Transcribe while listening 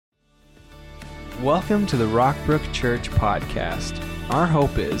Welcome to the Rockbrook Church podcast. Our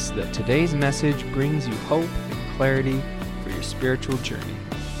hope is that today's message brings you hope and clarity for your spiritual journey.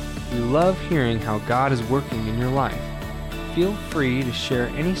 We love hearing how God is working in your life. Feel free to share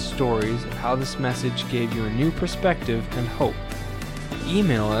any stories of how this message gave you a new perspective and hope.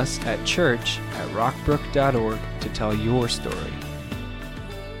 Email us at church@rockbrook.org to tell your story.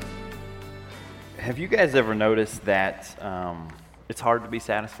 Have you guys ever noticed that it's hard to be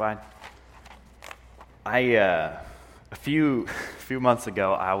satisfied? A few months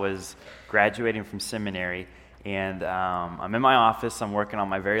ago, I was graduating from seminary, and I'm in my office. I'm working on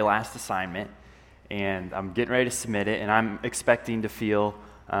my very last assignment, and I'm getting ready to submit it, and I'm expecting to feel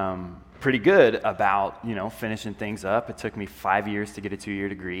pretty good about, finishing things up. It took me 5 years to get a 2-year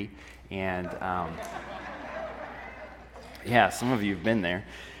degree, and yeah, some of you have been there,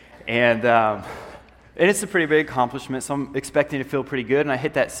 and it's a pretty big accomplishment, so I'm expecting to feel pretty good, and I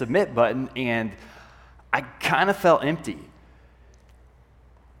hit that submit button, and I kind of felt empty.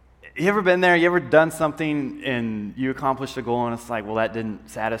 You ever been there? You ever done something and you accomplished a goal and it's like, well, that didn't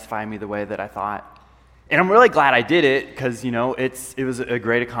satisfy me the way that I thought? And I'm really glad I did it because, it was a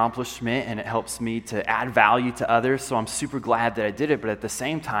great accomplishment and it helps me to add value to others. So I'm super glad that I did it. But at the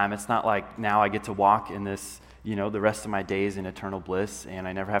same time, it's not like now I get to walk in this, the rest of my days in eternal bliss and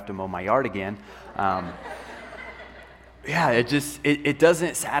I never have to mow my yard again. Yeah, it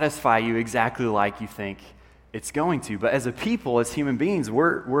doesn't satisfy you exactly like you think it's going to. But as a people, as human beings,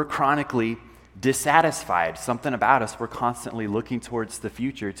 we're chronically dissatisfied. Something about us, we're constantly looking towards the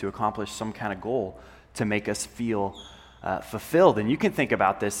future to accomplish some kind of goal to make us feel fulfilled. And you can think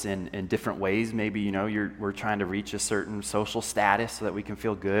about this in different ways. Maybe, we're trying to reach a certain social status so that we can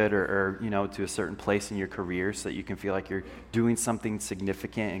feel good or to a certain place in your career so that you can feel like you're doing something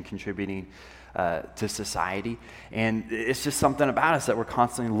significant and contributing to society. And it's just something about us that we're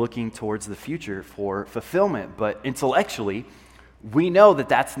constantly looking towards the future for fulfillment. But intellectually, we know that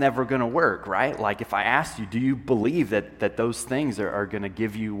that's never going to work, right? Like if I asked you, do you believe that those things are going to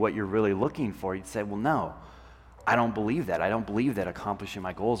give you what you're really looking for? You'd say, well, no, I don't believe that. I don't believe that accomplishing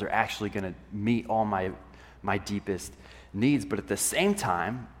my goals are actually going to meet all my deepest needs. But at the same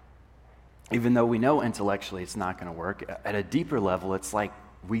time, even though we know intellectually it's not going to work, at a deeper level, it's like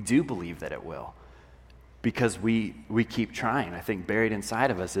we do believe that it will because we keep trying. I think buried inside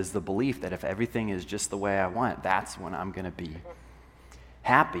of us is the belief that if everything is just the way I want, that's when I'm going to be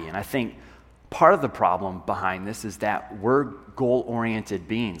happy. And I think part of the problem behind this is that we're goal-oriented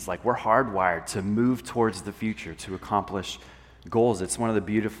beings. Like we're hardwired to move towards the future, to accomplish goals. It's one of the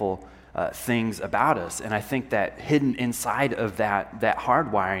beautiful things about us. And I think that hidden inside of that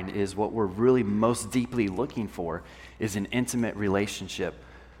hardwiring is what we're really most deeply looking for is an intimate relationship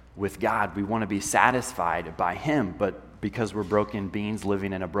with God. We want to be satisfied by Him, but because we're broken beings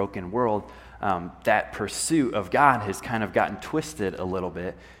living in a broken world, that pursuit of God has kind of gotten twisted a little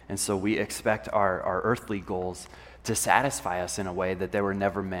bit, and so we expect our earthly goals to satisfy us in a way that they were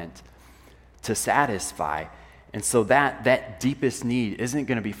never meant to satisfy. And so that deepest need isn't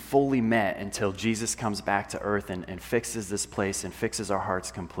going to be fully met until Jesus comes back to earth and fixes this place and fixes our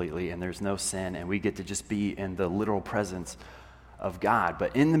hearts completely, and there's no sin, and we get to just be in the literal presence of God.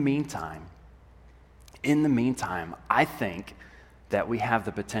 But in the meantime, I think that we have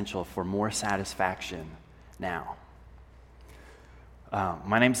the potential for more satisfaction now.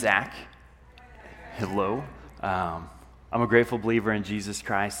 My name's Zach. Hello. I'm a grateful believer in Jesus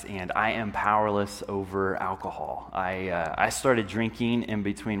Christ, and I am powerless over alcohol. I started drinking in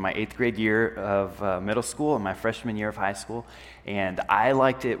between my 8th grade year of middle school and my freshman year of high school, and I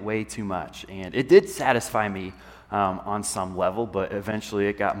liked it way too much. And it did satisfy me on some level, but eventually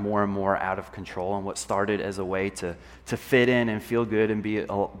it got more and more out of control. And what started as a way to fit in and feel good and be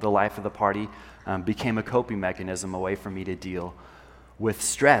the life of the party became a coping mechanism, a way for me to deal with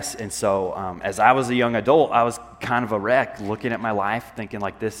stress. And so as I was a young adult, I was kind of a wreck looking at my life thinking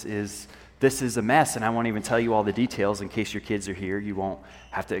like this is a mess, and I won't even tell you all the details in case your kids are here. You won't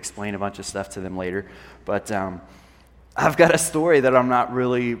have to explain a bunch of stuff to them later. But I've got a story that I'm not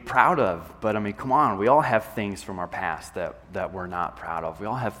really proud of, but I mean, come on, we all have things from our past that we're not proud of. We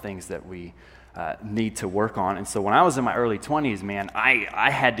all have things that we need to work on. And so when I was in my early 20s, man, I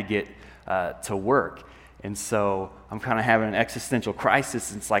had to get to work. And so I'm kind of having an existential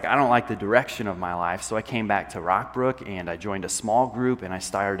crisis. It's like I don't like the direction of my life. So I came back to Rockbrook and I joined a small group and I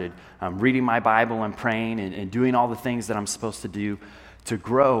started reading my Bible and praying and doing all the things that I'm supposed to do to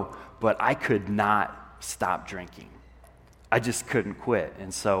grow. But I could not stop drinking. I just couldn't quit.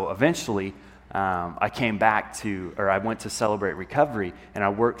 And so eventually I went to Celebrate Recovery and I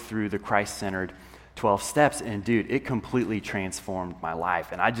worked through the Christ-centered 12 steps, and dude, it completely transformed my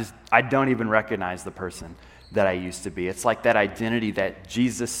life. And I don't even recognize the person that I used to be. It's like that identity that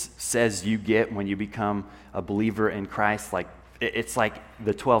Jesus says you get when you become a believer in Christ. Like, it's like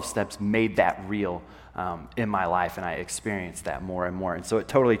the 12 steps made that real in my life, and I experienced that more and more. And so it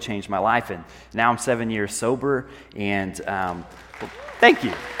totally changed my life. And now I'm 7 years sober, and well, thank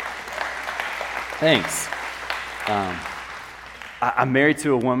you. Thanks. I'm married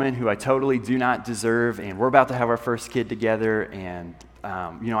to a woman who I totally do not deserve, and we're about to have our first kid together, and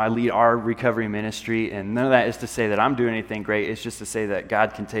I lead our recovery ministry, and none of that is to say that I'm doing anything great. It's just to say that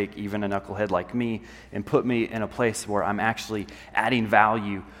God can take even a knucklehead like me and put me in a place where I'm actually adding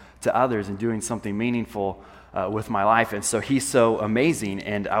value to others and doing something meaningful with my life. And so he's so amazing,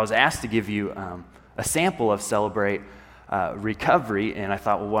 and I was asked to give you a sample of Celebrate Recovery, and I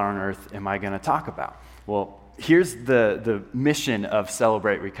thought, well, what on earth am I going to talk about? Well, here's the mission of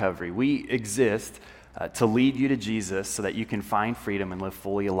Celebrate Recovery. We exist to lead you to Jesus so that you can find freedom and live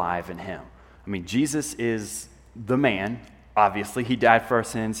fully alive in him. I mean, Jesus is the man, obviously. He died for our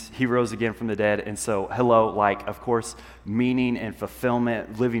sins. He rose again from the dead. And so, of course, meaning and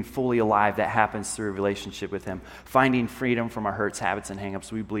fulfillment, living fully alive, that happens through a relationship with him. Finding freedom from our hurts, habits, and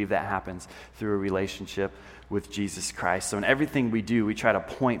hang-ups, we believe that happens through a relationship with Jesus Christ. So in everything we do, we try to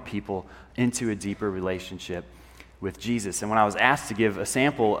point people into a deeper relationship with Jesus. And when I was asked to give a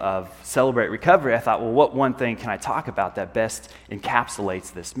sample of Celebrate Recovery, I thought, well, what one thing can I talk about that best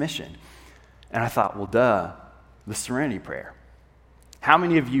encapsulates this mission? And I thought, well, the Serenity Prayer. How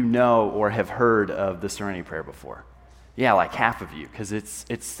many of you know or have heard of the Serenity Prayer before? Yeah, like half of you, because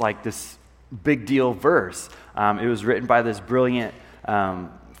it's like this big deal verse. It was written by this brilliant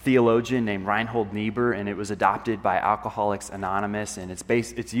theologian named Reinhold Niebuhr, and it was adopted by Alcoholics Anonymous, and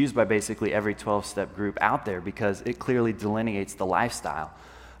it's used by basically every 12-step group out there because it clearly delineates the lifestyle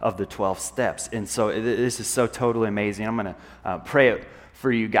of the 12 steps. And so this is so totally amazing. I'm going to pray it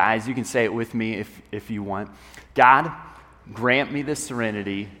for you guys. You can say it with me if you want. God, grant me the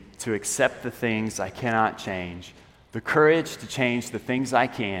serenity to accept the things I cannot change, the courage to change the things I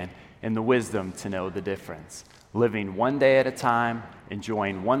can, and the wisdom to know the difference. Living one day at a time,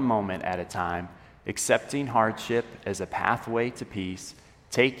 enjoying one moment at a time, accepting hardship as a pathway to peace,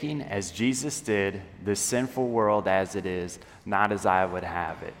 taking, as Jesus did, this sinful world as it is, not as I would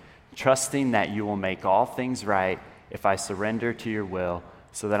have it, trusting that you will make all things right if I surrender to your will,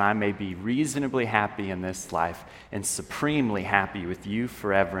 so that I may be reasonably happy in this life and supremely happy with you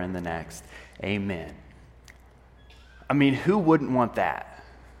forever in the next. Amen. I mean, who wouldn't want that?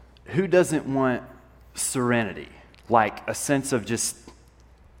 Who doesn't want serenity? Like a sense of just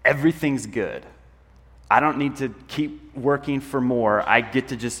everything's good. I don't need to keep working for more. I get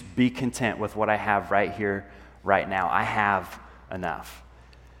to just be content with what I have right here, right now. I have enough.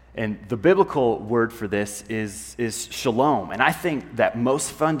 And the biblical word for this is shalom. And I think that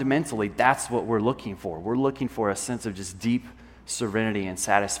most fundamentally, that's what we're looking for. We're looking for a sense of just deep serenity and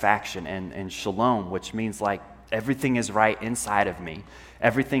satisfaction and shalom, which means like everything is right inside of me.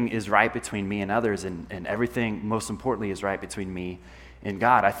 Everything is right between me and others, and everything, most importantly, is right between me and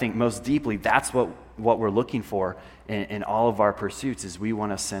God. I think most deeply, that's what we're looking for in all of our pursuits, is we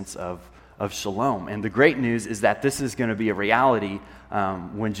want a sense of shalom. And the great news is that this is going to be a reality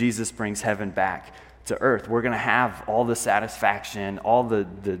when Jesus brings heaven back to earth. We're going to have all the satisfaction, we're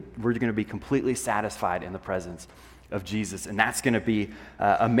going to be completely satisfied in the presence of Jesus, and that's going to be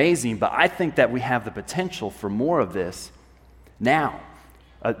amazing. But I think that we have the potential for more of this now.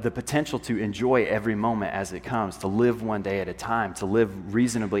 The potential to enjoy every moment as it comes, to live one day at a time, to live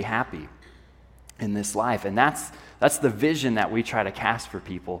reasonably happy in this life. And that's the vision that we try to cast for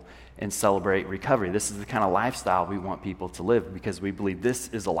people and Celebrate Recovery. This is the kind of lifestyle we want people to live, because we believe this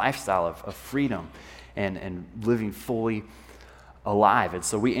is a lifestyle of freedom and living fully alive. And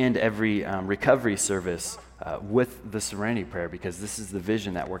so we end every recovery service with the Serenity Prayer, because this is the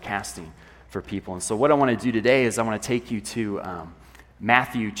vision that we're casting for people. And so what I want to do today is I want to take you to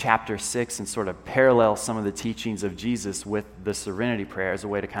Matthew chapter 6 and sort of parallel some of the teachings of Jesus with the Serenity Prayer as a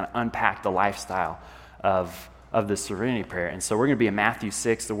way to kind of unpack the lifestyle of the Serenity Prayer. And so we're going to be in Matthew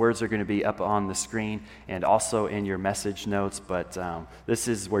 6. The words are going to be up on the screen and also in your message notes. But this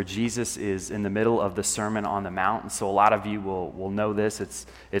is where Jesus is in the middle of the Sermon on the Mount. And so a lot of you will know this.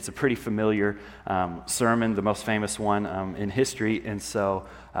 It's a pretty familiar sermon, the most famous one in history. And so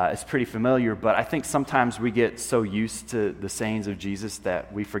it's pretty familiar. But I think sometimes we get so used to the sayings of Jesus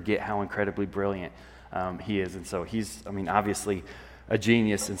that we forget how incredibly brilliant he is. And so he's, obviously a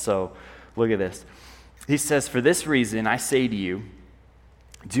genius. And so look at this. He says, "For this reason, I say to you,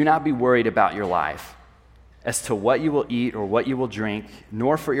 do not be worried about your life, as to what you will eat or what you will drink,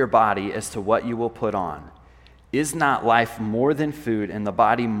 nor for your body as to what you will put on. Is not life more than food, and the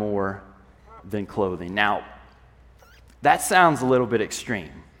body more than clothing? Now, that sounds a little bit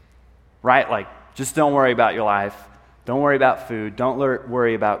extreme, right? Like, just don't worry about your life. Don't worry about food. Don't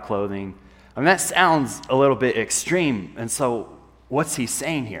worry about clothing. I mean, that sounds a little bit extreme. And so what's he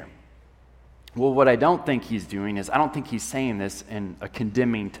saying here? Well, what I don't think he's doing is I don't think he's saying this in a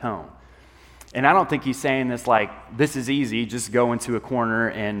condemning tone. And I don't think he's saying this like, this is easy, just go into a corner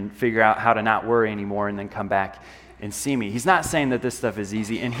and figure out how to not worry anymore and then come back and see me. He's not saying that this stuff is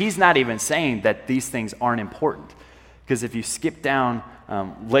easy, and he's not even saying that these things aren't important. Because if you skip down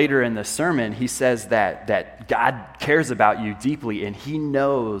later in the sermon, he says that God cares about you deeply, and he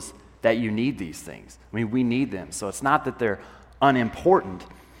knows that you need these things. I mean, we need them. So it's not that they're unimportant.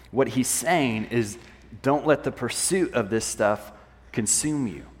 What he's saying is don't let the pursuit of this stuff consume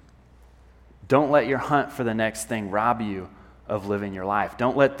you. Don't let your hunt for the next thing rob you of living your life.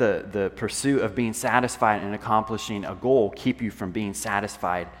 Don't let the pursuit of being satisfied and accomplishing a goal keep you from being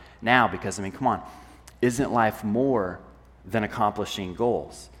satisfied now. Because, I mean, come on, isn't life more than accomplishing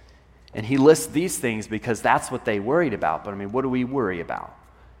goals? And he lists these things because that's what they worried about. But, I mean, what do we worry about?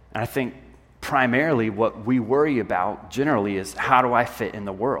 And I think primarily what we worry about generally is, how do I fit in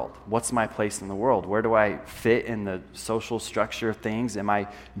the world? What's my place in the world? Where do I fit in the social structure of things? Am I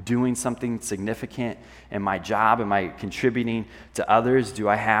doing something significant in my job? Am I contributing to others? Do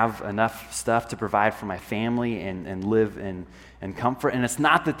I have enough stuff to provide for my family and live in comfort? And it's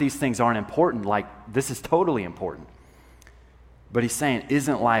not that these things aren't important. Like, this is totally important. But he's saying,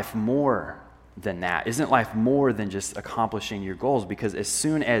 isn't life more than that? Isn't life more than just accomplishing your goals? Because as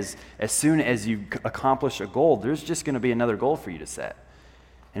soon as you accomplish a goal, there's just going to be another goal for you to set.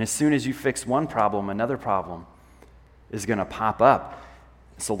 And as soon as you fix one problem, another problem is going to pop up.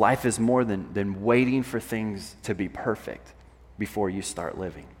 So life is more than waiting for things to be perfect before you start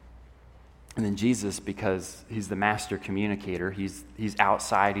living. And then Jesus, because he's the master communicator, he's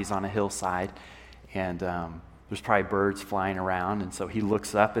outside, he's on a hillside, and there's probably birds flying around, and so he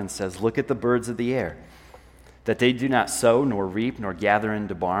looks up and says, look at the birds of the air, that they do not sow, nor reap, nor gather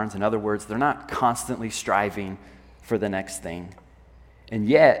into barns. In other words, they're not constantly striving for the next thing. And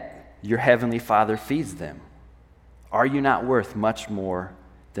yet, your heavenly Father feeds them. Are you not worth much more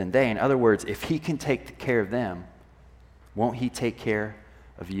than they? In other words, if he can take care of them, won't he take care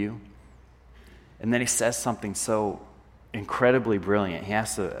of you? And then he says something so incredibly brilliant. He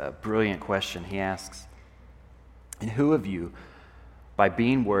asks a brilliant question. He asks, and who of you, by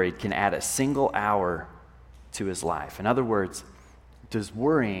being worried, can add a single hour to his life? In other words, does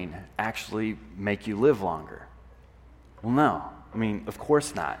worrying actually make you live longer? Well, no. I mean, of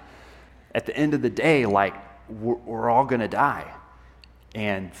course not. At the end of the day, like, we're all going to die.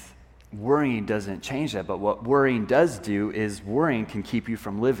 And worrying doesn't change that. But what worrying does do is worrying can keep you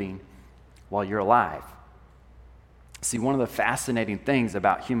from living while you're alive. See, one of the fascinating things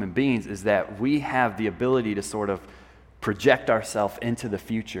about human beings is that we have the ability to sort of project ourselves into the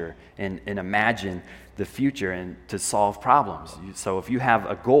future and imagine the future and to solve problems. So if you have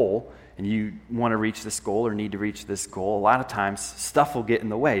a goal and you want to reach this goal or need to reach this goal, a lot of times stuff will get in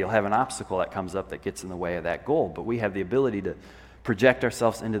the way. You'll have an obstacle that comes up that gets in the way of that goal. But we have the ability to project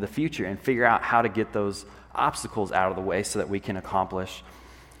ourselves into the future and figure out how to get those obstacles out of the way so that we can accomplish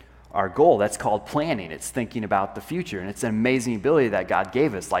our goal. That's called planning. It's thinking about the future. And it's an amazing ability that God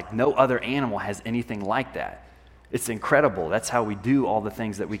gave us. Like, no other animal has anything like that. It's incredible. That's how we do all the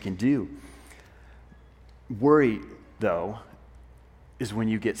things that we can do. Worry, though, is when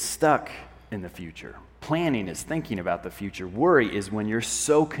you get stuck in the future. Planning is thinking about the future. Worry is when you're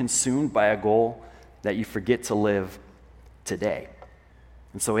so consumed by a goal that you forget to live today.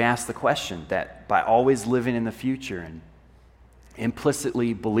 And so we ask the question that by always living in the future and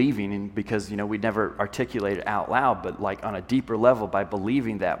implicitly believing, and because, we never articulate it out loud, but like on a deeper level, by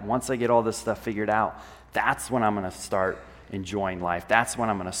believing that once I get all this stuff figured out, that's when I'm going to start enjoying life. That's when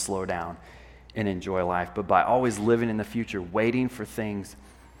I'm going to slow down and enjoy life. But by always living in the future, waiting for things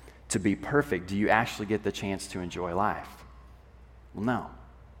to be perfect, do you actually get the chance to enjoy life? Well, no,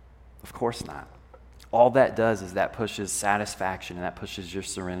 of course not. All that does is that pushes satisfaction and that pushes your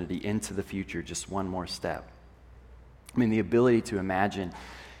serenity into the future just one more step. I mean, the ability to imagine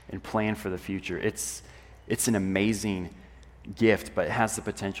and plan for the future, it's an amazing gift, but it has the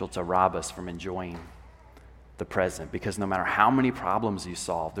potential to rob us from enjoying the present, because no matter how many problems you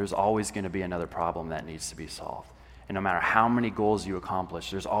solve, there's always going to be another problem that needs to be solved. And no matter how many goals you accomplish,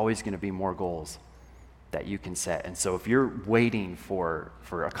 there's always going to be more goals that you can set. And so if you're waiting for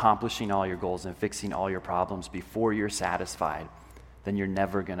accomplishing all your goals and fixing all your problems before you're satisfied, then you're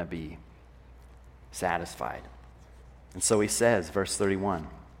never going to be satisfied. And so he says, verse 31,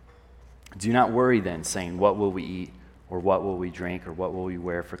 "Do not worry then, saying, what will we eat, or what will we drink, or what will we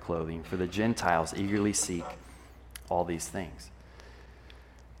wear for clothing? For the Gentiles eagerly seek all these things."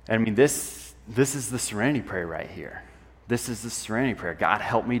 And I mean, this is the serenity prayer right here. This is the serenity prayer. God,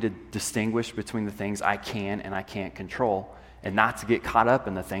 help me to distinguish between the things I can and I can't control, and not to get caught up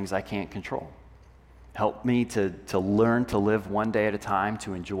in the things I can't control. Help me to learn to live one day at a time,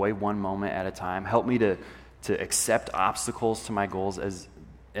 to enjoy one moment at a time. Help me to accept obstacles to my goals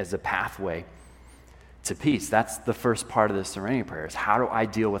as a pathway to peace. That's the first part of the serenity prayer, is how do I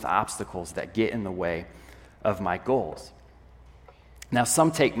deal with obstacles that get in the way of my goals? Now,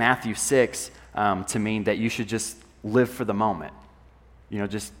 some take Matthew 6 to mean that you should just live for the moment. You know,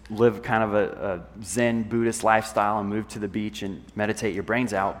 just live kind of a Zen Buddhist lifestyle and move to the beach and meditate your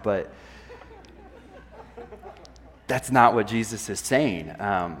brains out, but that's not what Jesus is saying.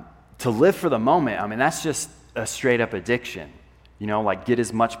 To live for the moment, I mean, that's just a straight up addiction. You know, like get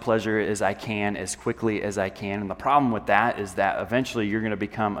as much pleasure as I can, as quickly as I can. And the problem with that is that eventually you're going to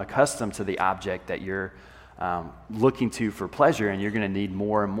become accustomed to the object that you're looking to for pleasure, and you're going to need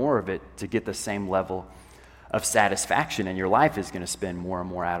more and more of it to get the same level of satisfaction, and your life is going to spin more and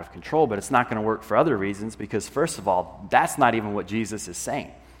more out of control. But it's not going to work for other reasons, because first of all, that's not even what Jesus is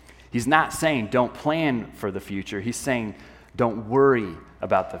saying. He's not saying don't plan for the future. He's saying don't worry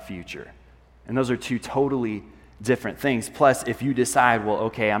about the future. And those are two totally different things. Plus, if you decide, well,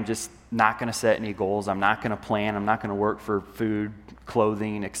 okay, I'm just not going to set any goals, I'm not going to plan, I'm not going to work for food,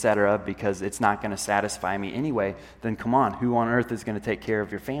 clothing, etc., because it's not going to satisfy me anyway, then come on, who on earth is going to take care of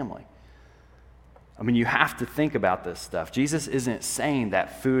your family? I mean, you have to think about this stuff. Jesus isn't saying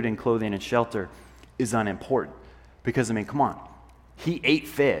that food and clothing and shelter is unimportant, because, I mean, come on. He ate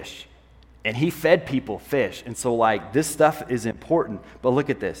fish, and he fed people fish. And so, like, this stuff is important. But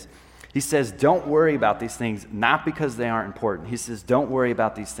look at this. He says, don't worry about these things, not because they aren't important. He says, don't worry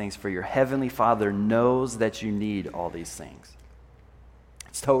about these things, for your heavenly Father knows that you need all these things.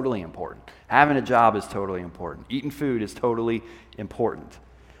 It's totally important. Having a job is totally important. Eating food is totally important.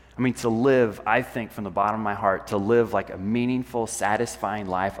 I mean, to live, I think from the bottom of my heart, to live like a meaningful, satisfying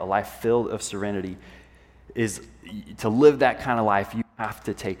life, a life filled of serenity, is to live that kind of life, you have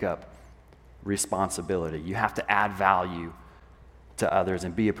to take up responsibility. You have to add value to others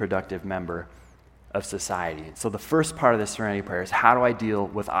and be a productive member of society. And so the first part of the serenity prayer is, how do I deal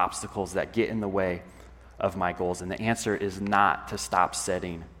with obstacles that get in the way of my goals? And the answer is not to stop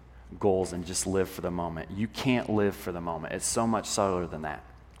setting goals and just live for the moment. You can't live for the moment. It's so much subtler than that.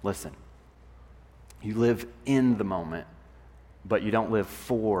 Listen, you live in the moment, but you don't live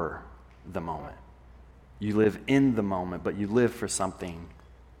for the moment. You live in the moment, but you live for something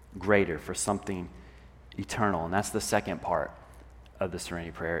greater, for something eternal. And that's the second part of the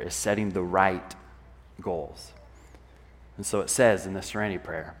serenity prayer, is setting the right goals. And so it says in the serenity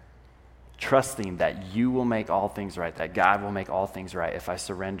prayer, trusting that you will make all things right, that God will make all things right if I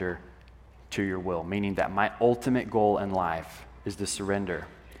surrender to your will, meaning that my ultimate goal in life is to surrender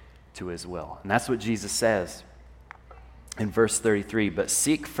to his will. And that's what Jesus says in verse 33, but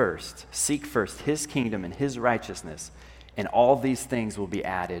seek first his kingdom and his righteousness, and all these things will be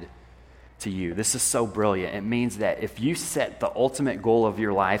added to you. This is so brilliant. It means that if you set the ultimate goal of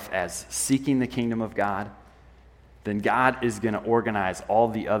your life as seeking the kingdom of God, then God is going to organize all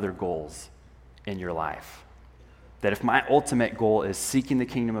the other goals in your life. That if my ultimate goal is seeking the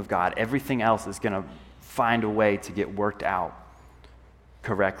kingdom of God, everything else is going to find a way to get worked out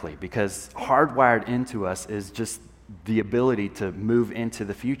correctly, because hardwired into us is just the ability to move into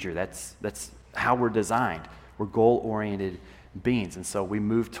the future. That's how we're designed. We're goal-oriented beings, and so we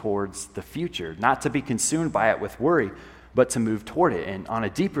move towards the future, not to be consumed by it with worry, but to move toward it. And on a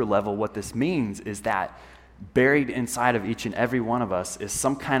deeper level, what this means is that buried inside of each and every one of us is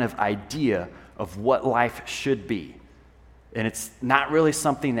some kind of idea of what life should be. And it's not really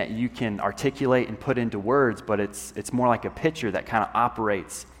something that you can articulate and put into words, but it's more like a picture that kind of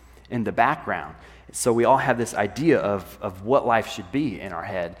operates in the background. So we all have this idea of what life should be in our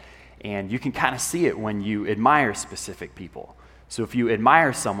head, and you can kind of see it when you admire specific people. So if you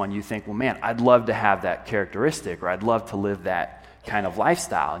admire someone, you think, well, man, I'd love to have that characteristic, or I'd love to live that kind of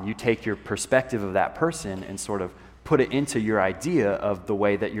lifestyle. And you take your perspective of that person and sort of put it into your idea of the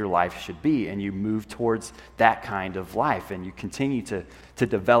way that your life should be, and you move towards that kind of life, and you continue to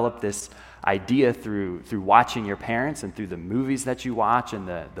develop this idea through watching your parents and through the movies that you watch and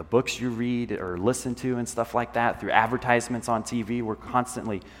the books you read or listen to and stuff like that, through advertisements on TV. We're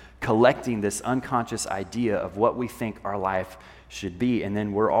constantly collecting this unconscious idea of what we think our life should be, and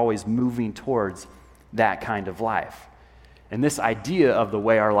then we're always moving towards that kind of life. And this idea of the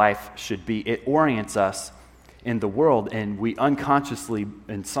way our life should be, it orients us in the world, and we unconsciously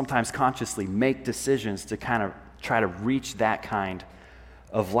and sometimes consciously make decisions to kind of try to reach that kind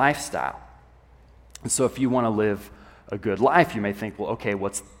of lifestyle. And so if you want to live a good life, you may think, well, okay,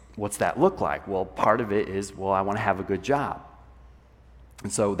 what's that look like? Well, part of it is, well, I want to have a good job.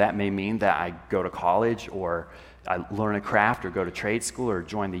 And so that may mean that I go to college, or I learn a craft, or go to trade school, or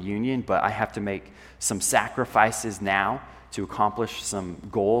join the union, but I have to make some sacrifices now to accomplish some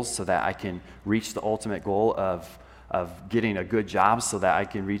goals so that I can reach the ultimate goal of getting a good job, so that I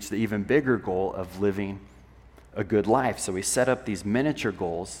can reach the even bigger goal of living a good life. So we set up these miniature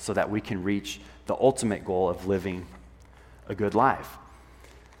goals so that we can reach the ultimate goal of living a good life.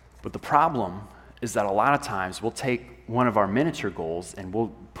 But the problem is that a lot of times we'll take one of our miniature goals and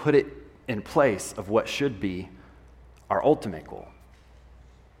we'll put it in place of what should be our ultimate goal.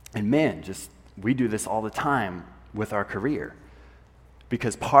 And men, we do this all the time with our career,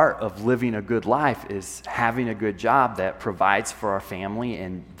 because part of living a good life is having a good job that provides for our family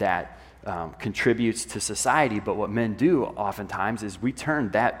and that contributes to society. But what men do oftentimes is we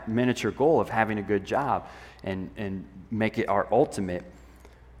turn that miniature goal of having a good job and make it our ultimate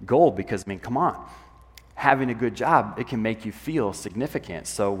goal, because, come on, having a good job, it can make you feel significant.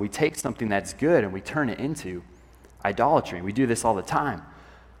 So we take something that's good and we turn it into idolatry. And we do this all the time.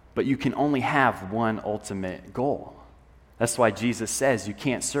 But you can only have one ultimate goal. That's why Jesus says you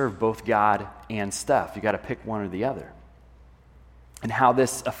can't serve both God and stuff. You got to pick one or the other. And how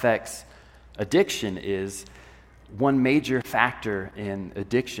this affects addiction is, one major factor in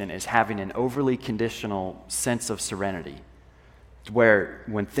addiction is having an overly conditional sense of serenity, where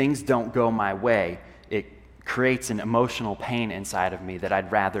when things don't go my way, it creates an emotional pain inside of me that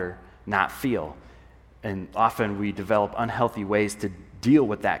I'd rather not feel. And often we develop unhealthy ways to deal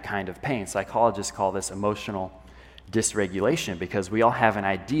with that kind of pain. Psychologists call this emotional dysregulation, because we all have an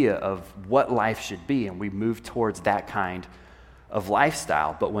idea of what life should be, and we move towards that kind of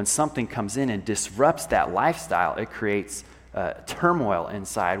lifestyle. But when something comes in and disrupts that lifestyle, it creates turmoil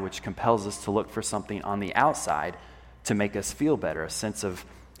inside, which compels us to look for something on the outside to make us feel better, a sense of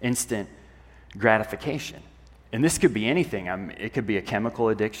instant gratification. And this could be anything. It could be a chemical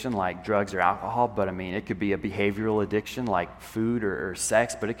addiction like drugs or alcohol, but it could be a behavioral addiction like food or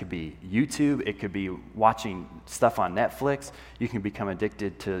sex, but it could be YouTube. It could be watching stuff on Netflix. You can become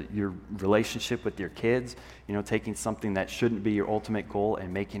addicted to your relationship with your kids, taking something that shouldn't be your ultimate goal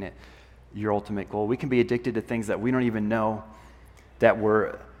and making it your ultimate goal. We can be addicted to things that we don't even know that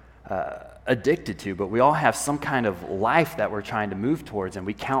we're addicted to, but we all have some kind of life that we're trying to move towards, and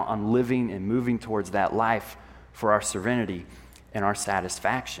we count on living and moving towards that life for our serenity and our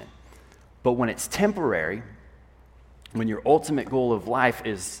satisfaction. But when it's temporary, when your ultimate goal of life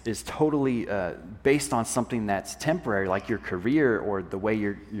is totally based on something that's temporary, like your career or the way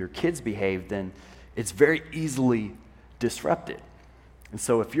your kids behave, then it's very easily disrupted. And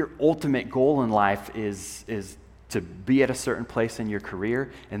so if your ultimate goal in life is to be at a certain place in your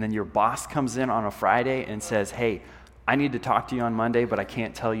career, and then your boss comes in on a Friday and says, hey, I need to talk to you on Monday, but I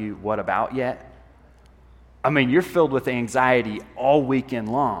can't tell you what about yet, you're filled with anxiety all weekend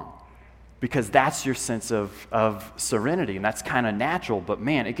long, because that's your sense of serenity, and that's kind of natural. But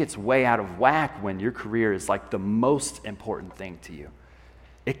man, it gets way out of whack when your career is like the most important thing to you.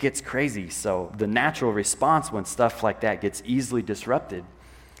 It gets crazy. So the natural response when stuff like that gets easily disrupted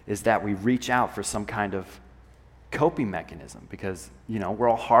is that we reach out for some kind of coping mechanism, because we're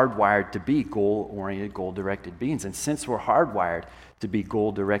all hardwired to be goal-oriented, goal-directed beings. And since we're hardwired to be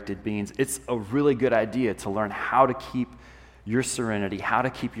goal-directed beings, it's a really good idea to learn how to keep your serenity, how to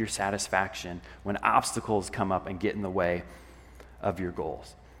keep your satisfaction when obstacles come up and get in the way of your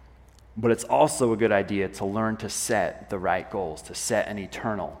goals. But it's also a good idea to learn to set the right goals, to set an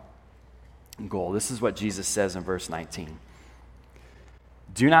eternal goal. This is what Jesus says in verse 19.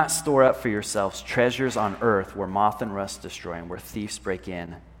 Do not store up for yourselves treasures on earth where moth and rust destroy and where thieves break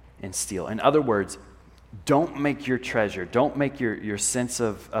in and steal. In other words, don't make your treasure, don't make your sense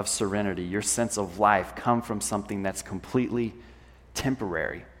of serenity, your sense of life come from something that's completely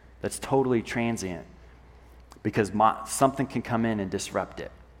temporary, that's totally transient, because something can come in and disrupt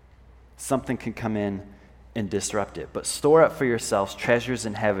it. Something can come in and disrupt it. But store up for yourselves treasures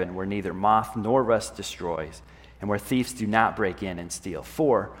in heaven where neither moth nor rust destroys, and where thieves do not break in and steal.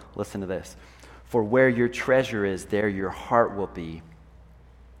 For, listen to this, for where your treasure is, there your heart will be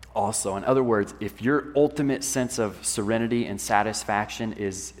also. In other words, if your ultimate sense of serenity and satisfaction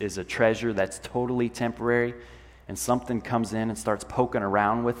is a treasure that's totally temporary, and something comes in and starts poking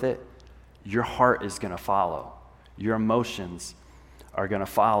around with it, your heart is going to follow. Your emotions are going to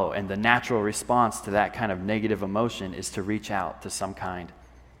follow. And the natural response to that kind of negative emotion is to reach out to some kind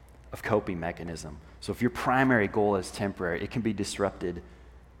of coping mechanism. So if your primary goal is temporary, it can be disrupted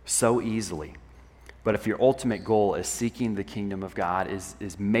so easily. But if your ultimate goal is seeking the kingdom of God,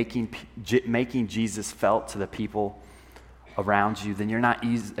 is making Jesus felt to the people around you, then you're not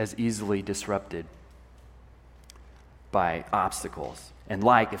as easily disrupted by obstacles. And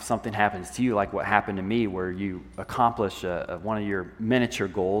like if something happens to you, like what happened to me, where you accomplish one of your miniature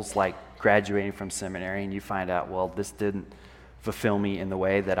goals, like graduating from seminary, and you find out, well, this didn't fulfill me in the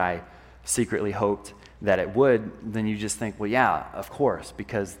way that I secretly hoped that it would, then you just think, well, yeah, of course,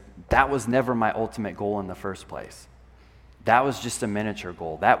 because that was never my ultimate goal in the first place. That was just a miniature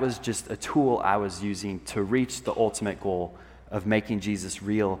goal. That was just a tool I was using to reach the ultimate goal of making Jesus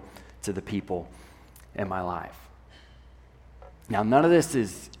real to the people in my life. Now, none of this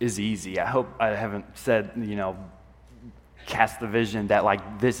is easy. I hope I haven't said, cast the vision that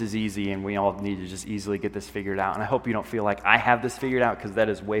like this is easy and we all need to just easily get this figured out. And I hope you don't feel like I have this figured out, because that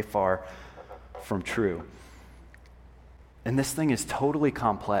is way far from true. And this thing is totally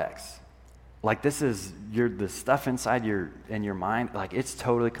complex. Like this is the stuff inside your mind, like it's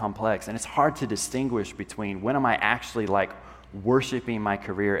totally complex. And it's hard to distinguish between when am I actually like worshiping my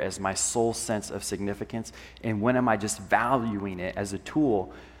career as my sole sense of significance, and when am I just valuing it as a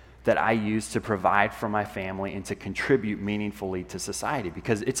tool that I use to provide for my family and to contribute meaningfully to society,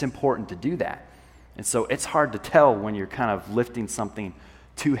 because it's important to do that. And so it's hard to tell when you're kind of lifting something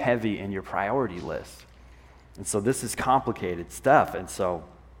too heavy in your priority list. And so this is complicated stuff, and so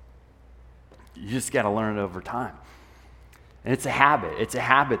you just got to learn it over time. And it's a habit. It's a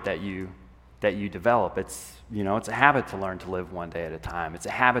habit that you develop. It's a habit to learn to live one day at a time. It's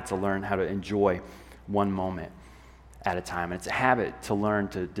a habit to learn how to enjoy one moment at a time. And it's a habit to learn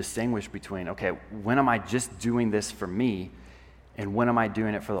to distinguish between, okay, when am I just doing this for me, and when am I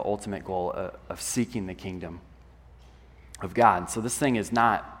doing it for the ultimate goal of seeking the kingdom of God? And so this thing it's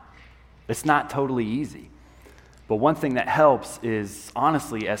not totally easy. But one thing that helps is,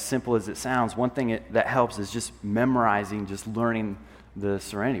 honestly, as simple as it sounds, one thing that helps is just memorizing, just learning the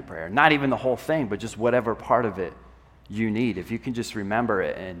Serenity Prayer. Not even the whole thing, but just whatever part of it you need. If you can just remember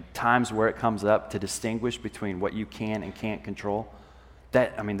it, and times where it comes up, to distinguish between what you can and can't control,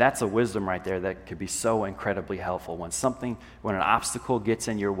 that's a wisdom right there that could be so incredibly helpful. When an obstacle gets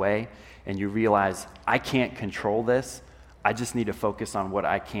in your way and you realize, I can't control this, I just need to focus on what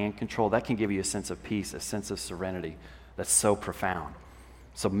I can control, that can give you a sense of peace, a sense of serenity that's so profound.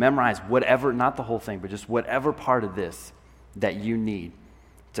 So memorize whatever, not the whole thing, but just whatever part of this that you need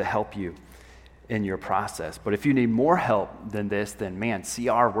to help you in your process. But if you need more help than this, then man,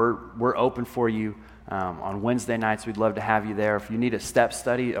 CR, we're open for you. On Wednesday nights, we'd love to have you there. If you need a step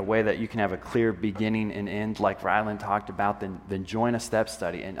study, a way that you can have a clear beginning and end, like Ryland talked about, then join a step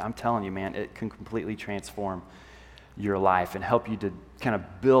study. And I'm telling you, man, it can completely transform your life and help you to kind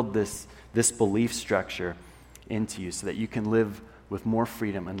of build this belief structure into you so that you can live with more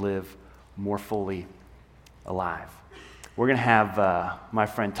freedom and live more fully alive. We're going to have my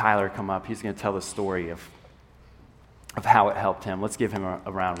friend Tyler come up. He's going to tell the story of how it helped him. Let's give him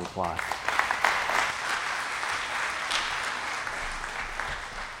a round of applause.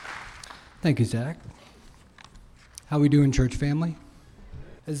 Thank you, Zach. How we doing, church family?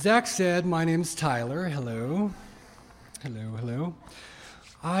 As Zach said, my name's Tyler. Hello. Hello, hello.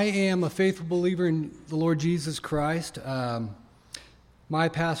 I am a faithful believer in the Lord Jesus Christ. My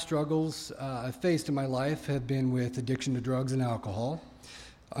past struggles I've faced in my life have been with addiction to drugs and alcohol,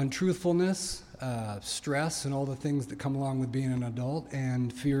 untruthfulness, stress, and all the things that come along with being an adult,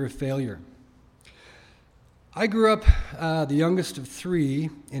 and fear of failure. I grew up the youngest of three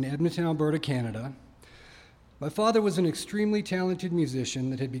in Edmonton, Alberta, Canada. My father was an extremely talented musician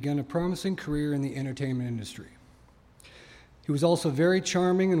that had begun a promising career in the entertainment industry. He was also very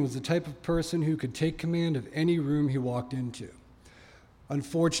charming and was the type of person who could take command of any room he walked into.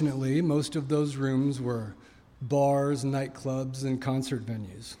 Unfortunately, most of those rooms were bars, nightclubs, and concert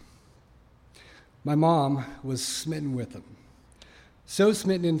venues. My mom was smitten with him. So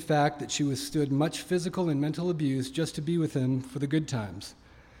smitten, in fact, that she withstood much physical and mental abuse just to be with him for the good times.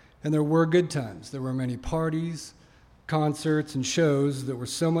 And there were good times. There were many parties, concerts, and shows that were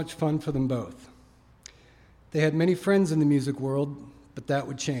so much fun for them both. They had many friends in the music world, but that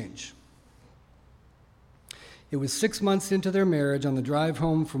would change. It was 6 months into their marriage, on the drive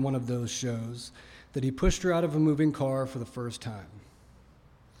home from one of those shows, that he pushed her out of a moving car for the first time.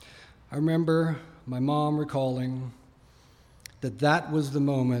 I remember my mom recalling that was the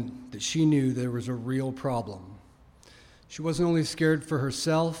moment that she knew there was a real problem. She wasn't only scared for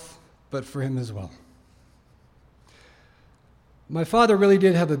herself, but for him as well. My father really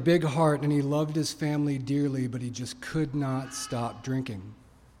did have a big heart, and he loved his family dearly, but he just could not stop drinking.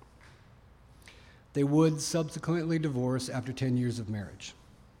 They would subsequently divorce after 10 years of marriage.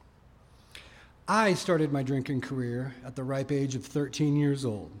 I started my drinking career at the ripe age of 13 years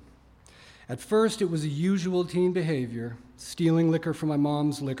old. At first, it was a usual teen behavior, stealing liquor from my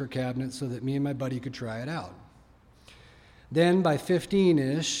mom's liquor cabinet so that me and my buddy could try it out. Then, by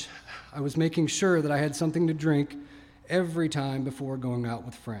 15-ish, I was making sure that I had something to drink every time before going out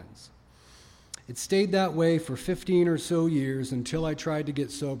with friends. It stayed that way for 15 or so years until I tried to get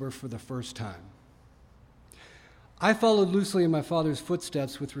sober for the first time. I followed loosely in my father's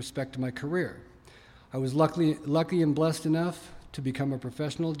footsteps with respect to my career. I was lucky and blessed enough to become a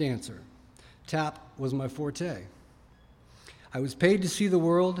professional dancer. Tap was my forte. I was paid to see the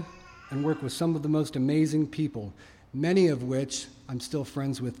world and work with some of the most amazing people, many of which I'm still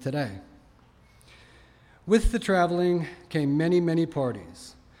friends with today. With the traveling came many, many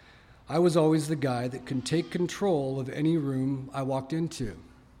parties. I was always the guy that could take control of any room I walked into.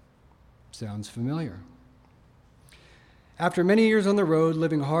 Sounds familiar. After many years on the road,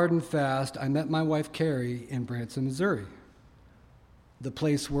 living hard and fast, I met my wife, Carrie, in Branson, Missouri, the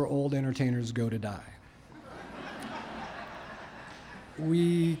place where old entertainers go to die.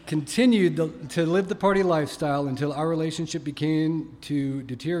 We continued to live the party lifestyle until our relationship began to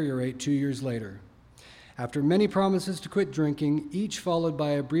deteriorate 2 years later. After many promises to quit drinking, each followed by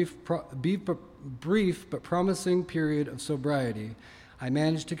a brief but promising period of sobriety, I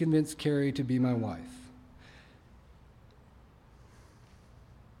managed to convince Carrie to be my wife.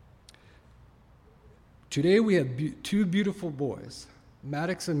 Today we have two beautiful boys,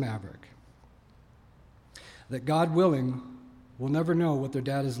 Maddox and Maverick, that God willing will never know what their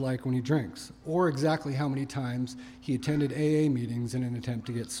dad is like when he drinks, or exactly how many times he attended AA meetings in an attempt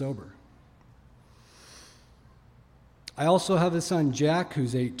to get sober. I also have a son, Jack,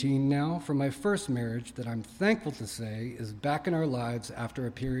 who's 18 now, from my first marriage that I'm thankful to say is back in our lives after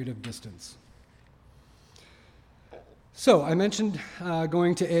a period of distance. So I mentioned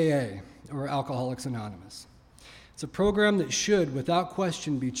going to AA, or Alcoholics Anonymous. It's a program that should, without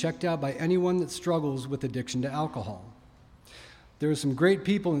question, be checked out by anyone that struggles with addiction to alcohol. There are some great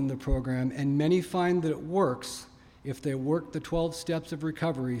people in the program, and many find that it works if they work the 12 steps of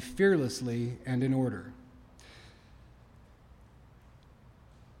recovery fearlessly and in order.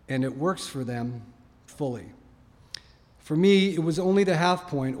 And it works for them fully. For me, it was only the half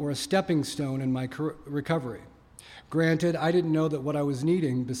point or a stepping stone in my recovery. Granted, I didn't know that what I was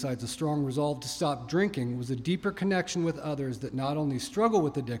needing, besides a strong resolve to stop drinking, was a deeper connection with others that not only struggle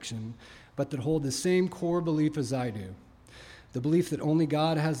with addiction, but that hold the same core belief as I do. The belief that only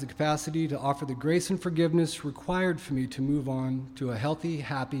God has the capacity to offer the grace and forgiveness required for me to move on to a healthy,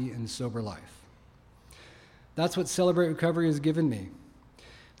 happy, and sober life. That's what Celebrate Recovery has given me.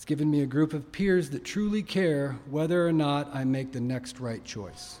 It's given me a group of peers that truly care whether or not I make the next right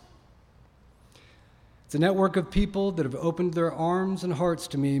choice. It's a network of people that have opened their arms and hearts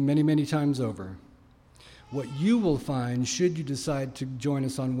to me many, many times over. What you will find, should you decide to join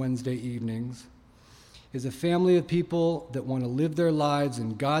us on Wednesday evenings, is a family of people that want to live their lives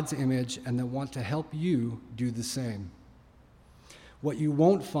in God's image and that want to help you do the same. What you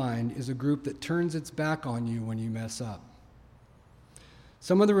won't find is a group that turns its back on you when you mess up.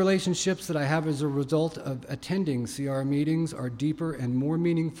 Some of the relationships that I have as a result of attending CR meetings are deeper and more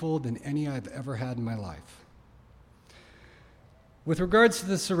meaningful than any I've ever had in my life. With regards to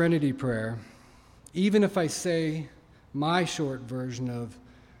the Serenity Prayer, even if I say my short version of,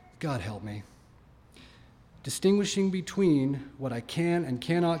 God help me, distinguishing between what I can and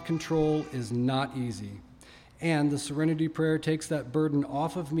cannot control is not easy, and the Serenity Prayer takes that burden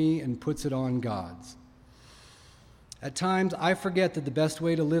off of me and puts it on God's. At times, I forget that the best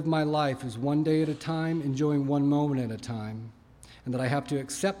way to live my life is one day at a time, enjoying one moment at a time, and that I have to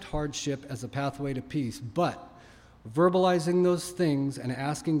accept hardship as a pathway to peace. But verbalizing those things and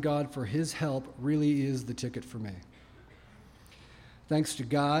asking God for His help really is the ticket for me. Thanks to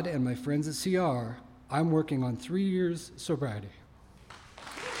God and my friends at CR, I'm working on 3 years sobriety.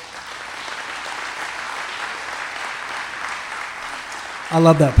 I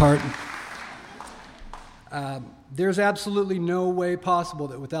love that part. There's absolutely no way possible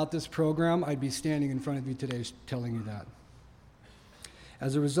that without this program, I'd be standing in front of you today telling you that.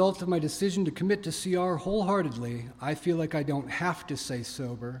 As a result of my decision to commit to CR wholeheartedly, I feel like I don't have to stay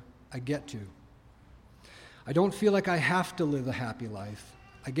sober, I get to. I don't feel like I have to live a happy life,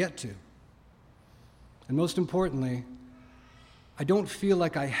 I get to. And most importantly, I don't feel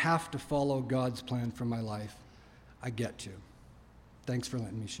like I have to follow God's plan for my life, I get to. Thanks for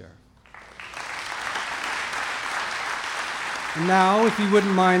letting me share. And now, if you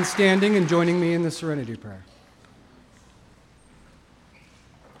wouldn't mind standing and joining me in the Serenity Prayer.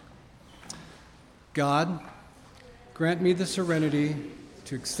 God, grant me the serenity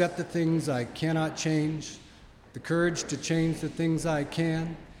to accept the things I cannot change, the courage to change the things I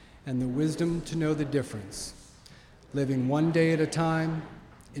can, and the wisdom to know the difference. Living one day at a time,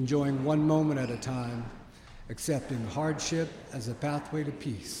 enjoying one moment at a time, accepting hardship as a pathway to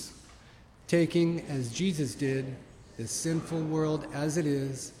peace, taking, as Jesus did, this sinful world as it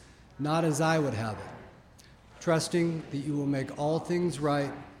is, not as I would have it, trusting that you will make all things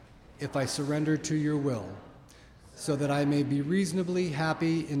right if I surrender to your will, so that I may be reasonably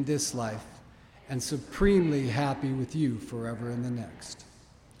happy in this life and supremely happy with you forever in the next.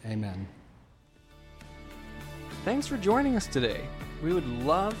 Amen. Thanks for joining us today. We would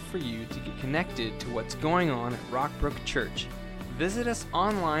love for you to get connected to what's going on at Rockbrook Church. Visit us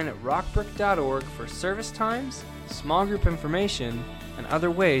online at rockbrook.org for service times, small group information, and other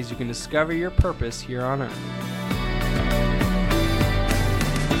ways you can discover your purpose here on earth.